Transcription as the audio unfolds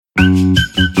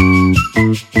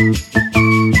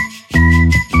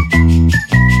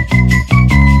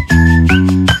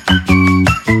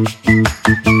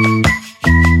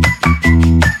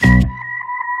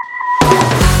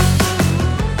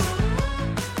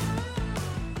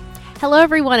Hello,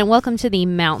 everyone, and welcome to the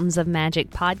Mountains of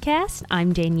Magic podcast.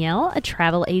 I'm Danielle, a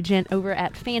travel agent over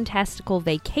at Fantastical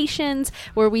Vacations,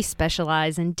 where we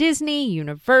specialize in Disney,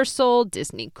 Universal,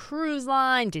 Disney Cruise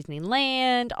Line,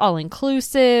 Disneyland,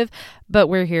 all-inclusive, but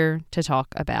we're here to talk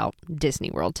about Disney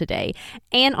World today.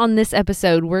 And on this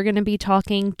episode, we're going to be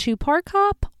talking to park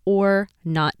hop or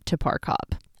not to park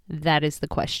hop. That is the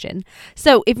question.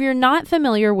 So if you're not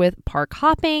familiar with park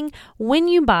hopping, when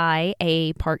you buy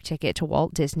a park ticket to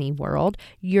Walt Disney World,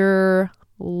 your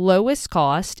lowest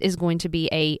cost is going to be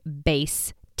a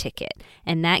base ticket,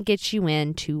 and that gets you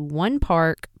into one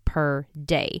park per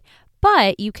day.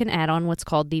 But you can add on what's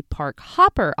called the park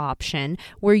hopper option,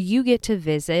 where you get to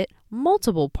visit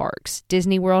multiple parks.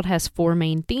 Disney World has 4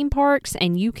 main theme parks,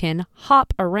 and you can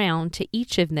hop around to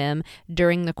each of them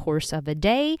during the course of a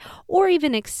day, or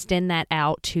even extend that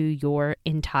out to your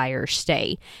entire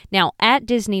stay. Now, at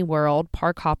Disney World,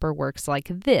 park hopper works like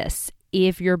this.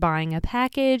 If you're buying a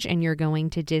package and you're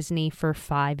going to Disney for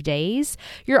 5 days,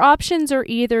 your options are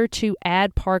either to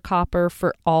add park hopper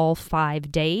for all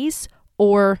 5 days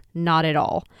or not at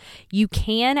all. You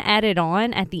can add it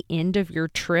on at the end of your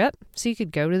trip. So you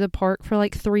could go to the park for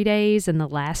like 3 days and the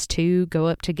last 2 go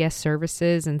up to guest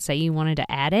services and say you wanted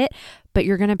to add it, but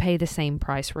you're going to pay the same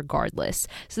price regardless.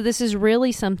 So this is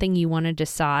really something you want to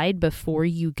decide before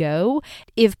you go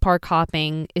if park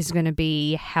hopping is going to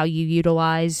be how you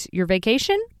utilize your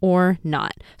vacation or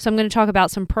not. So I'm going to talk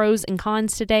about some pros and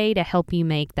cons today to help you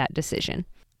make that decision.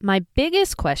 My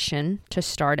biggest question to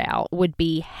start out would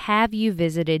be, have you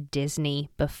visited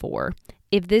Disney before?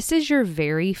 If this is your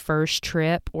very first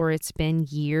trip or it's been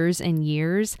years and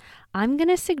years, I'm going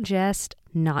to suggest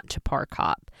not to park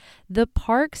hop. The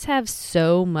parks have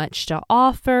so much to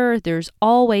offer. There's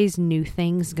always new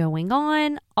things going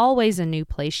on, always a new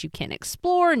place you can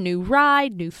explore, new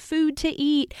ride, new food to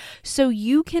eat. So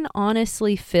you can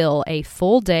honestly fill a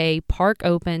full day park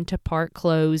open to park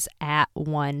close at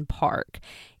one park.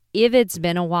 If it's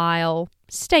been a while,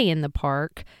 stay in the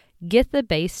park, get the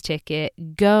base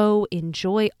ticket, go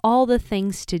enjoy all the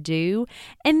things to do,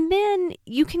 and then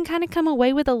you can kind of come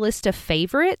away with a list of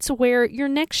favorites where your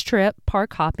next trip,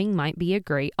 park hopping might be a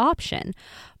great option.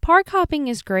 Park hopping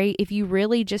is great if you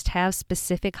really just have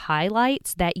specific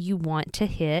highlights that you want to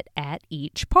hit at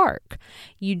each park.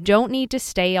 You don't need to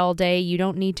stay all day. You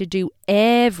don't need to do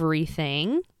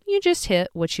everything. You just hit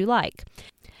what you like.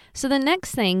 So the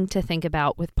next thing to think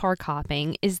about with park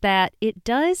hopping is that it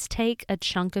does take a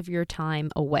chunk of your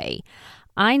time away.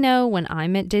 I know when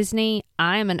I'm at Disney,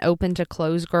 I'm an open to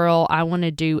close girl. I want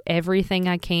to do everything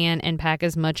I can and pack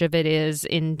as much of it is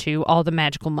into all the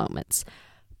magical moments.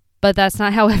 But that's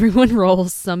not how everyone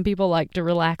rolls. Some people like to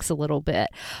relax a little bit.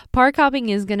 Park hopping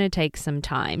is going to take some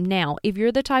time. Now, if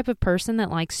you're the type of person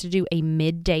that likes to do a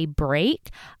midday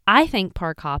break, I think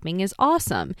park hopping is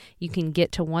awesome. You can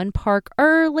get to one park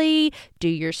early, do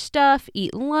your stuff,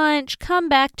 eat lunch, come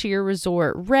back to your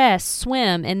resort, rest,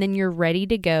 swim, and then you're ready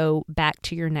to go back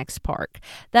to your next park.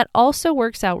 That also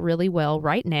works out really well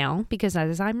right now because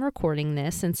as I'm recording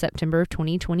this in September of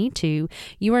 2022,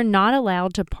 you are not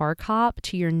allowed to park hop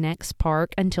to your next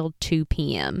park until 2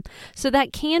 p.m. So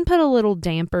that can put a little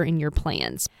damper in your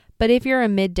plans. But if you're a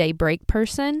midday break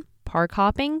person, park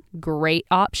hopping, great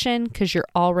option because you're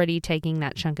already taking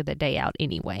that chunk of the day out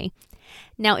anyway.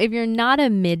 Now, if you're not a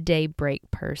midday break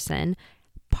person,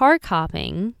 park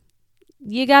hopping,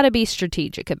 you got to be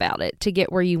strategic about it to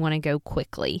get where you want to go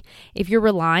quickly. If you're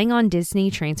relying on Disney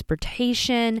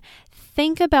transportation,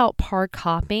 think about park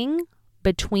hopping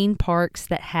between parks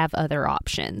that have other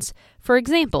options. For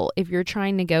example, if you're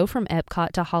trying to go from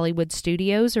Epcot to Hollywood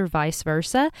Studios or vice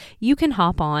versa, you can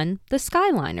hop on the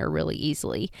Skyliner really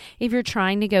easily. If you're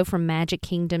trying to go from Magic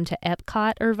Kingdom to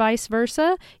Epcot or vice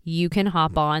versa, you can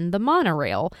hop on the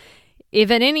monorail.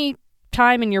 If at any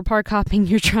time in your park hopping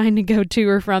you're trying to go to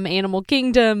or from Animal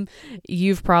Kingdom,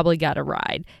 you've probably got a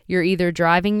ride. You're either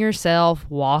driving yourself,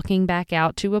 walking back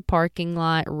out to a parking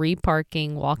lot,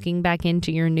 reparking, walking back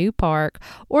into your new park,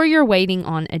 or you're waiting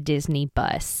on a Disney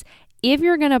bus. If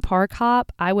you're going to park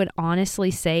hop, I would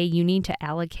honestly say you need to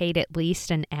allocate at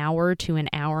least an hour to an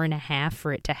hour and a half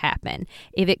for it to happen.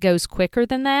 If it goes quicker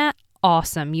than that,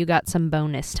 awesome, you got some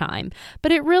bonus time.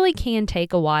 But it really can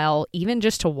take a while, even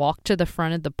just to walk to the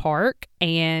front of the park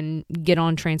and get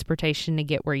on transportation to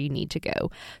get where you need to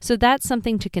go. So that's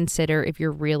something to consider if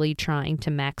you're really trying to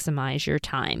maximize your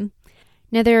time.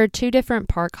 Now, there are 2 different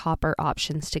park hopper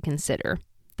options to consider.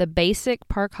 the basic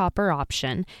park hopper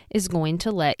option is going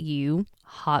to let you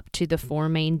hop to the 4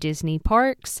 main Disney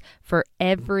parks for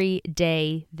every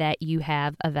day that you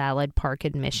have a valid park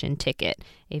admission ticket.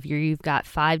 If you've got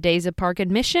 5 days of park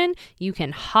admission, you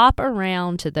can hop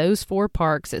around to those 4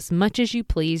 parks as much as you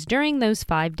please during those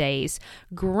 5 days.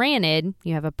 Granted,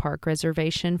 you have a park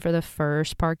reservation for the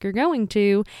first park you're going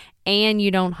to, and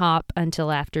you don't hop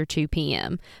until after 2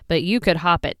 p.m. But you could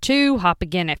hop at 2, hop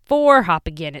again at 4, hop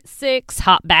again at 6,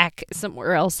 hop back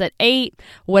somewhere else at 8,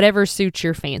 whatever suits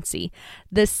your fancy.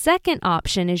 The second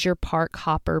option is your Park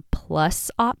Hopper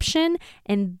Plus option,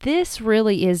 and this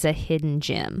really is a hidden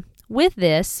gem. With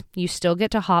this, you still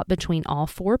get to hop between all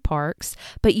 4 parks,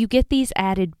 but you get these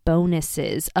added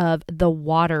bonuses of the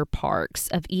water parks,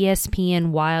 of ESPN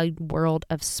Wide World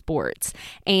of Sports,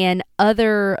 and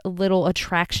other little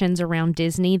attractions around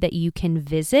Disney that you can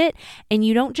visit. And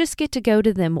you don't just get to go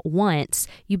to them once,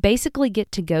 you basically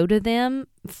get to go to them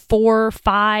 4,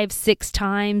 5, 6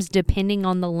 times, depending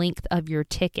on the length of your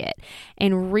ticket.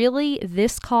 And really,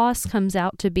 this cost comes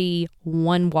out to be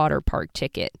 1 water park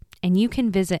ticket, and you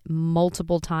can visit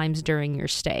multiple times during your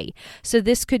stay. So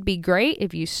this could be great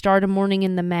if you start a morning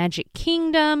in the Magic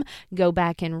Kingdom, go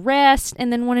back and rest,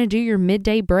 and then want to do your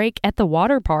midday break at the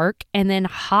water park, and then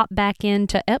hop back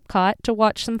into Epcot to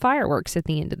watch some fireworks at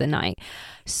the end of the night.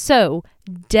 So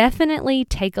definitely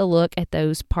take a look at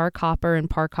those Park Hopper and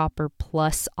Park Hopper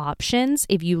Plus options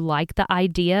if you like the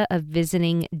idea of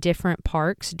visiting different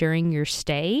parks during your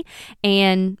stay,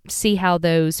 and see how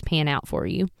those pan out for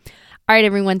you. All right,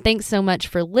 everyone, thanks so much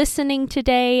for listening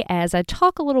today as I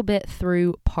talk a little bit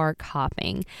through park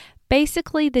hopping.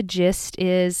 Basically, the gist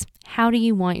is, how do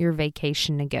you want your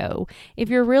vacation to go? If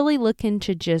you're really looking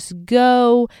to just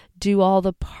go, do all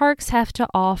the parks have to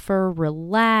offer,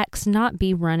 relax, not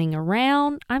be running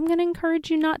around, I'm going to encourage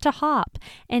you not to hop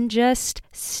and just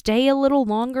stay a little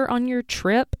longer on your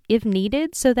trip if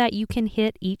needed so that you can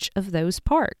hit each of those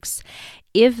parks.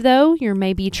 If, though, you're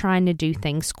maybe trying to do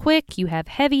things quick, you have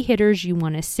heavy hitters you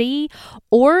want to see,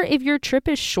 or if your trip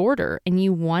is shorter and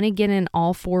you want to get in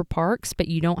all 4 parks, but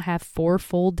you don't have 4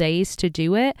 full days to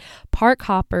do it, Park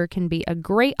Hopper can be a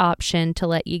great option to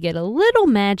let you get a little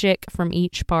magic from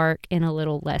each park in a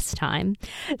little less time.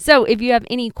 So if you have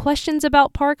any questions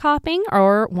about park hopping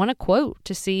or want a quote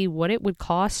to see what it would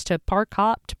cost to Park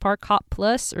Hop, to Park Hop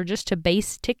Plus, or just to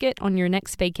base ticket on your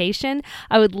next vacation,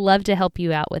 I would love to help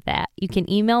you out with that. You can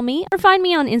email me or find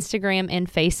me on Instagram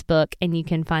and Facebook, and you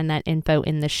can find that info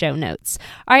in the show notes.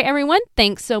 All right, everyone,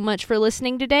 thanks so much for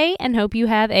listening today, and hope you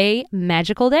have a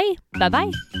magical day.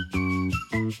 Bye-bye.